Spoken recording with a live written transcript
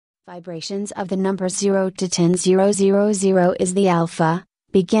Vibrations of the number 0 to 10,000 is the alpha,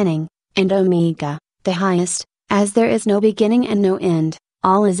 beginning, and omega, the highest, as there is no beginning and no end,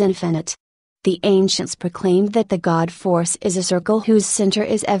 all is infinite. The ancients proclaimed that the God force is a circle whose center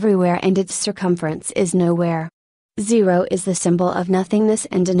is everywhere and its circumference is nowhere. 0 is the symbol of nothingness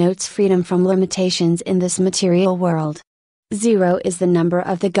and denotes freedom from limitations in this material world. 0 is the number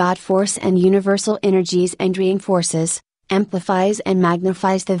of the God force and universal energies and reinforces, amplifies and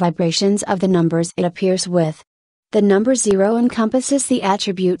magnifies the vibrations of the numbers it appears with. The number 0 encompasses the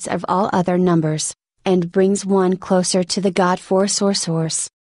attributes of all other numbers, and brings one closer to the God force or source.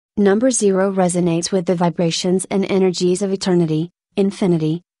 Number 0 resonates with the vibrations and energies of eternity,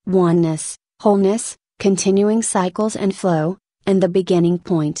 infinity, oneness, wholeness, continuing cycles and flow, and the beginning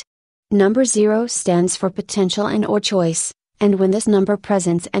point. Number 0 stands for potential and/or choice, and when this number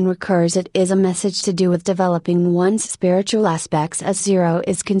presents and recurs, it is a message to do with developing one's spiritual aspects, as 0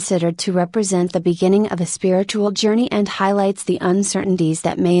 is considered to represent the beginning of a spiritual journey and highlights the uncertainties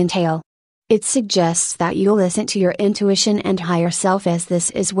that may entail. It suggests that you listen to your intuition and higher self, as this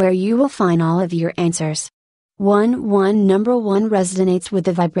is where you will find all of your answers. Number 1 resonates with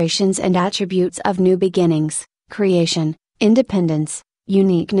the vibrations and attributes of new beginnings, creation, independence,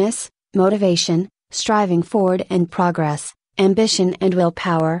 uniqueness, motivation, striving forward and progress, ambition and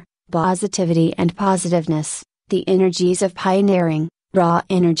willpower, positivity and positiveness, the energies of pioneering, raw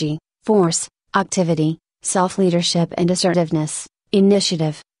energy, force, activity, self-leadership and assertiveness,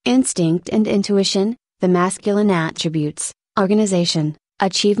 initiative, instinct and intuition, the masculine attributes, organization,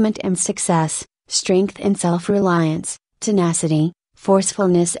 achievement and success, strength and self-reliance, tenacity,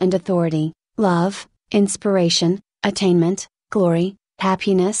 forcefulness and authority, love, inspiration, attainment, glory,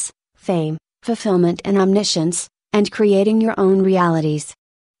 happiness, fame, fulfillment and omniscience, and creating your own realities.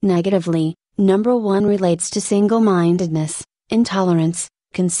 Negatively, number 1 relates to single-mindedness, intolerance,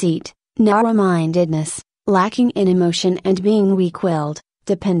 conceit, narrow-mindedness, lacking in emotion and being weak-willed,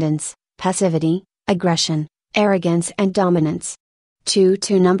 dependence, passivity, aggression, arrogance and dominance.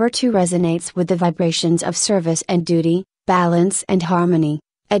 Number 2 resonates with the vibrations of service and duty, balance and harmony,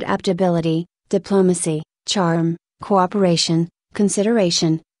 adaptability, diplomacy, charm, cooperation,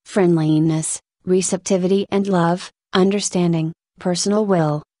 consideration, friendliness, receptivity and love, understanding, personal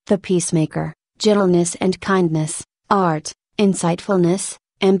will, the peacemaker, gentleness and kindness, art, insightfulness,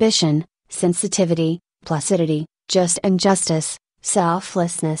 ambition, sensitivity, placidity, just and justice,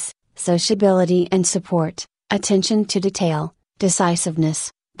 selflessness, sociability and support, attention to detail, decisiveness,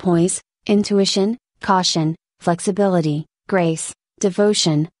 poise, intuition, caution, flexibility, grace,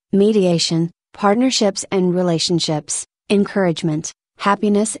 devotion, mediation, partnerships and relationships, encouragement,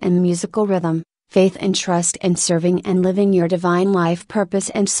 happiness and musical rhythm, faith and trust and serving and living your divine life purpose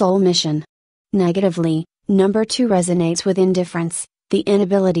and soul mission. Negatively, number 2 resonates with indifference, the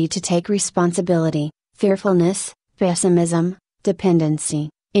inability to take responsibility, fearfulness, pessimism, dependency,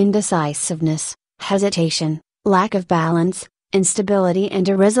 indecisiveness, hesitation, lack of balance, instability and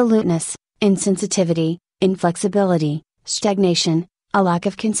irresoluteness, insensitivity, inflexibility, stagnation, a lack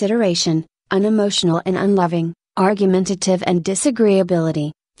of consideration, unemotional and unloving, argumentative and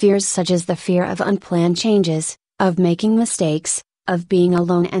disagreeability, fears such as the fear of unplanned changes, of making mistakes, of being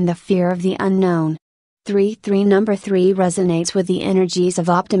alone and the fear of the unknown. Number 3 resonates with the energies of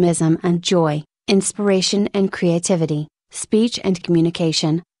optimism and joy, inspiration and creativity, speech and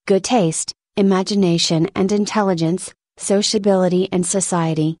communication, good taste, imagination and intelligence, sociability and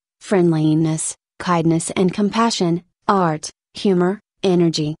society, friendliness, kindness and compassion, art, humor,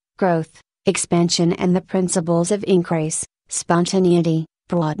 energy, growth, expansion and the principles of increase, spontaneity,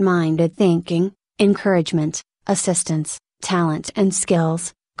 broad-minded thinking, encouragement, assistance, talent and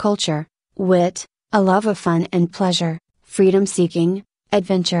skills, culture, wit, a love of fun and pleasure, freedom-seeking,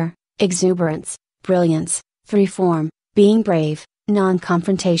 adventure, exuberance, brilliance, freeform, being brave,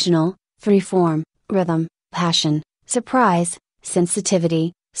 non-confrontational, freeform, rhythm, passion, surprise,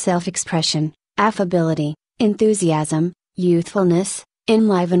 sensitivity, self-expression, affability, enthusiasm, youthfulness,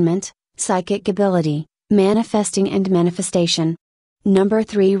 enlivenment, psychic ability, manifesting and manifestation. Number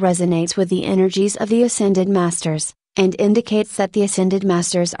 3 resonates with the energies of the Ascended Masters, and indicates that the Ascended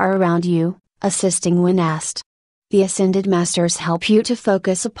Masters are around you, assisting when asked. The Ascended Masters help you to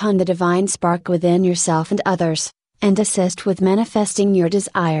focus upon the divine spark within yourself and others, and assist with manifesting your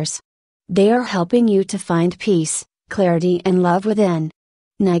desires. They are helping you to find peace, clarity and love within.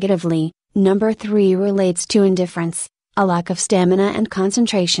 Negatively, number 3 relates to indifference, a lack of stamina and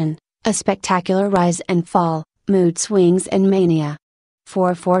concentration, a spectacular rise and fall, mood swings and mania.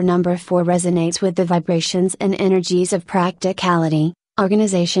 Number 4 resonates with the vibrations and energies of practicality,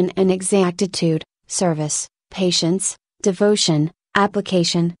 organization and exactitude, service, patience, devotion,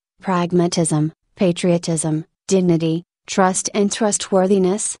 application, pragmatism, patriotism, dignity, trust and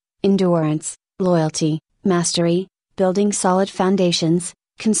trustworthiness, endurance, loyalty, mastery, building solid foundations,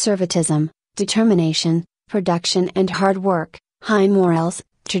 conservatism, determination, production and hard work, high morals,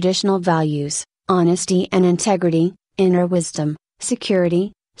 traditional values, honesty and integrity, inner wisdom,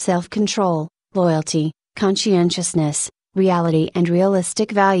 security, self-control, loyalty, conscientiousness, reality and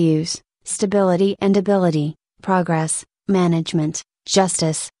realistic values, stability and ability, progress, management,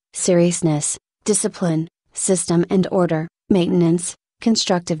 justice, seriousness, discipline, system and order, maintenance,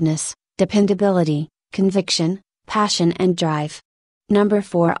 constructiveness, dependability, conviction, passion and drive. Number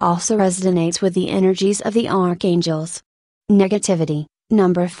 4 also resonates with the energies of the archangels. Negativity.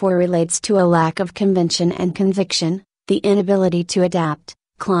 Number 4 relates to a lack of convention and conviction, the inability to adapt,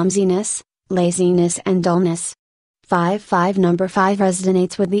 clumsiness, laziness and dullness. 5 Number 5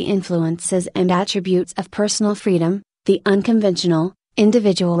 resonates with the influences and attributes of personal freedom, the unconventional,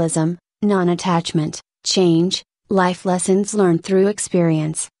 individualism, non-attachment, change, life lessons learned through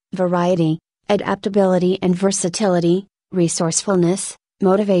experience, variety, adaptability and versatility, resourcefulness,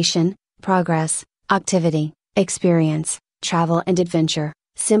 motivation, progress, activity, experience, travel and adventure,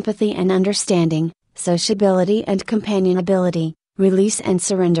 sympathy and understanding, sociability and companionability, release and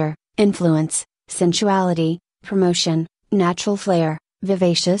surrender, influence, sensuality, promotion, natural flair,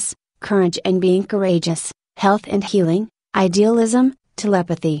 vivacious, courage and being courageous, health and healing, idealism,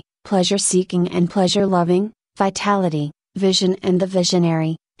 telepathy, pleasure-seeking and pleasure-loving, vitality, vision and the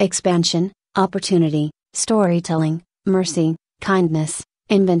visionary, expansion, opportunity, storytelling, mercy, kindness,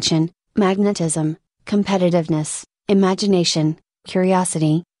 invention, magnetism, competitiveness, imagination,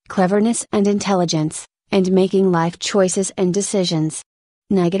 curiosity, cleverness and intelligence, and making life choices and decisions.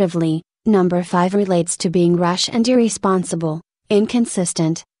 Negatively, number 5 relates to being rash and irresponsible,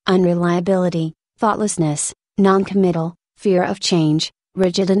 inconsistent, unreliability, thoughtlessness, non-committal, fear of change,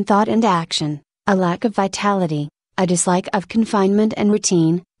 rigid in thought and action, a lack of vitality, a dislike of confinement and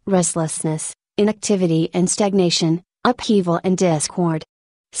routine, restlessness, inactivity and stagnation, upheaval and discord.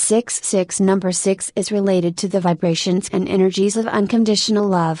 6 Number 6 is related to the vibrations and energies of unconditional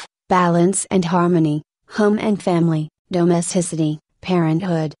love, balance and harmony, home and family, domesticity,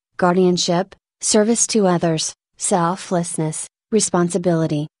 parenthood, guardianship, service to others, selflessness,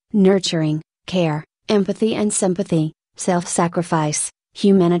 responsibility, nurturing, care, empathy and sympathy, self-sacrifice,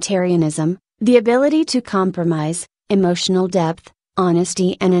 humanitarianism, the ability to compromise, emotional depth,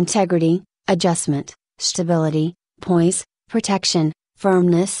 honesty and integrity, adjustment, stability, poise, protection,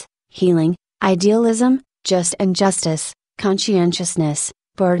 firmness, healing, idealism, just and justice, conscientiousness,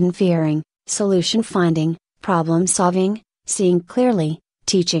 burden fearing, solution finding, problem solving, seeing clearly,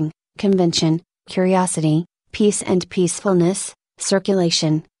 teaching, convention, curiosity, peace and peacefulness,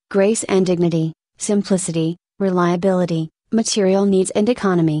 circulation, grace and dignity, simplicity, reliability, material needs and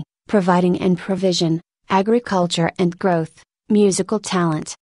economy, providing and provision, agriculture and growth, musical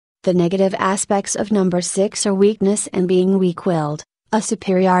talent. The negative aspects of number 6 are weakness and being weak-willed, a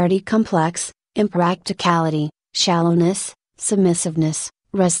superiority complex, impracticality, shallowness, submissiveness,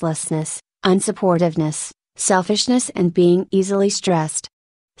 restlessness, unsupportiveness, selfishness and being easily stressed.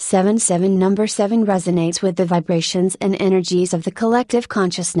 7 Number 7 resonates with the vibrations and energies of the collective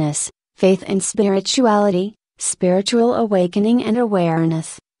consciousness, faith and spirituality, spiritual awakening and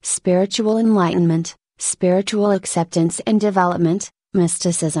awareness, spiritual enlightenment, spiritual acceptance and development,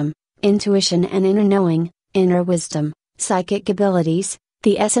 mysticism, intuition and inner knowing, inner wisdom, psychic abilities,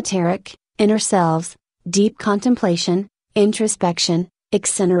 the esoteric, inner selves, deep contemplation, introspection,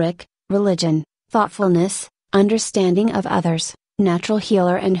 eccentric, religion, thoughtfulness, understanding of others, natural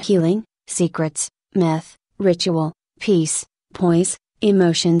healer and healing, secrets, myth, ritual, peace, poise,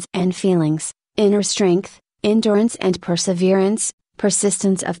 emotions and feelings, inner strength, endurance and perseverance,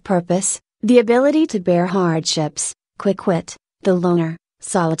 persistence of purpose, the ability to bear hardships, quick wit, the loner,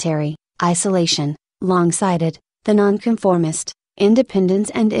 solitary, isolation, long-sighted, the nonconformist, independence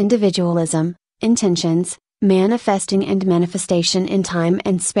and individualism, intentions, manifesting and manifestation in time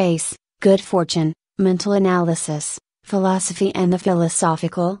and space, good fortune, mental analysis, philosophy and the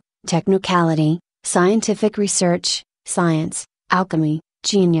philosophical, technicality, scientific research, science, alchemy,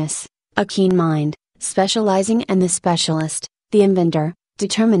 genius, a keen mind, specializing and the specialist, the inventor,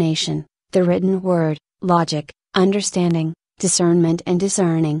 determination, the written word, logic, understanding, discernment and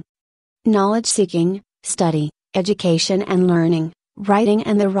discerning. Knowledge seeking, study, education and learning, writing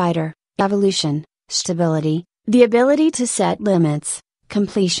and the writer, evolution, stability, the ability to set limits,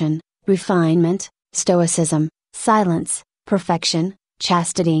 completion, refinement, stoicism, silence, perfection,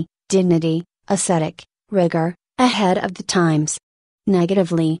 chastity, dignity, ascetic, rigor, ahead of the times.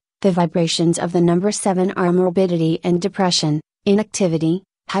 Negatively, the vibrations of the number 7 are morbidity and depression, inactivity,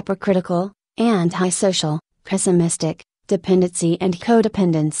 hypercritical, antisocial, pessimistic, dependency and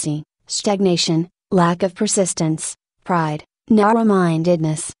codependency, stagnation, lack of persistence, pride,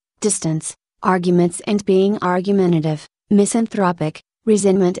 narrow-mindedness, distance, arguments and being argumentative, misanthropic,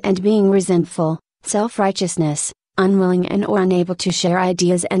 resentment and being resentful, self-righteousness, unwilling and or unable to share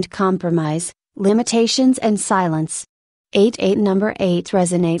ideas and compromise, limitations and silence. 8 Number 8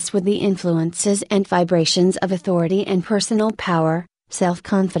 resonates with the influences and vibrations of authority and personal power,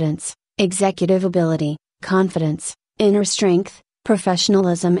 self-confidence, executive ability, confidence, inner strength,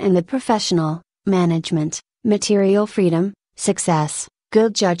 professionalism and the professional, management, material freedom, success,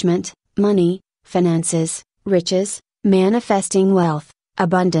 good judgment, money, finances, riches, manifesting wealth,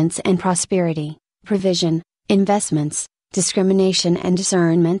 abundance and prosperity, provision, investments, discrimination and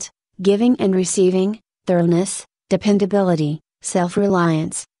discernment, giving and receiving, thoroughness, dependability,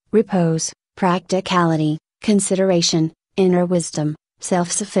 self-reliance, repose, practicality, consideration, inner wisdom,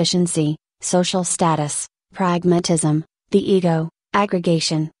 self-sufficiency, social status, pragmatism, the ego,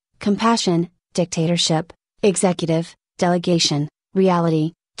 aggregation, compassion, dictatorship, executive, delegation,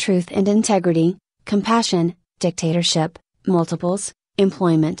 reality, truth and integrity, compassion, dictatorship, multiples,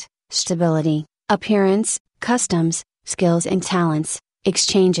 employment, stability, appearance, customs, skills and talents,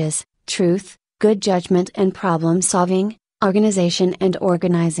 exchanges, truth, good judgment and problem solving, organization and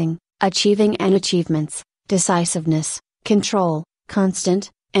organizing, achieving and achievements, decisiveness, control, constant,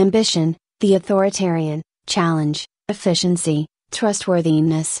 ambition, the authoritarian, challenge, efficiency,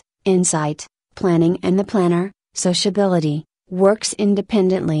 trustworthiness, insight, planning and the planner, sociability, works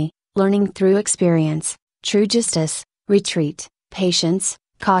independently, learning through experience, true justice, retreat, patience,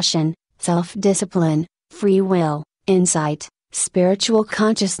 caution, self-discipline, free will, insight, spiritual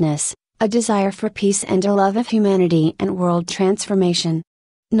consciousness, a desire for peace and a love of humanity and world transformation.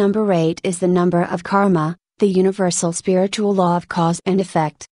 Number 8 is the number of karma, the universal spiritual law of cause and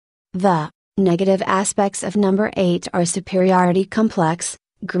effect. The negative aspects of number 8 are superiority complex,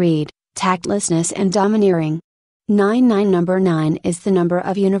 greed, tactlessness and domineering. Number 9 is the number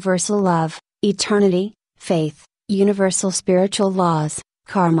of universal love, eternity, faith, universal spiritual laws,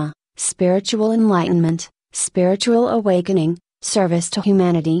 karma, spiritual enlightenment, spiritual awakening, service to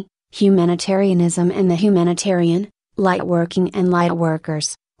humanity, humanitarianism and the humanitarian, light working and light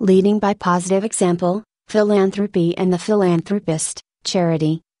workers, leading by positive example, philanthropy and the philanthropist,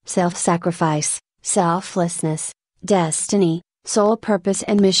 charity, self-sacrifice, selflessness, destiny, sole purpose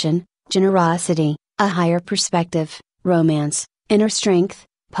and mission, generosity, a higher perspective, romance, inner strength,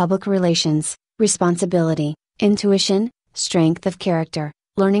 public relations, responsibility, intuition, strength of character,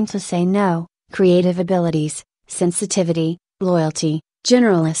 learning to say no, creative abilities, sensitivity, loyalty,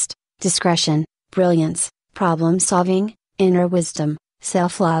 generalist, discretion, brilliance, problem solving, inner wisdom,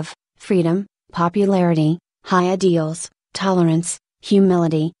 self-love, freedom, popularity, high ideals, tolerance,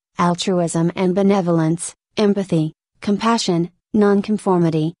 humility, altruism and benevolence, empathy, compassion,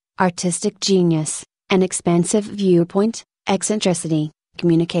 nonconformity, artistic genius, an expansive viewpoint, eccentricity,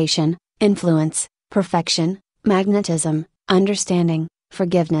 communication, influence, perfection, magnetism, understanding,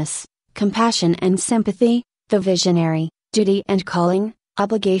 forgiveness, compassion and sympathy, the visionary, duty and calling,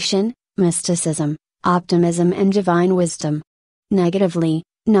 obligation, mysticism, optimism and divine wisdom. Negatively,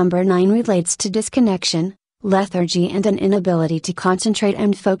 number 9 relates to disconnection, lethargy and an inability to concentrate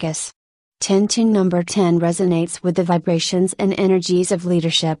and focus. Number 10 resonates with the vibrations and energies of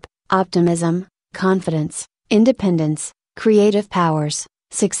leadership, optimism, confidence, independence, creative powers,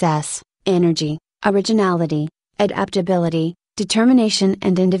 success, energy, originality, adaptability, determination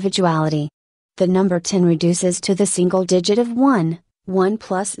and individuality. The number 10 reduces to the single digit of 1, 1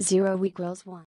 plus 0 equals 1.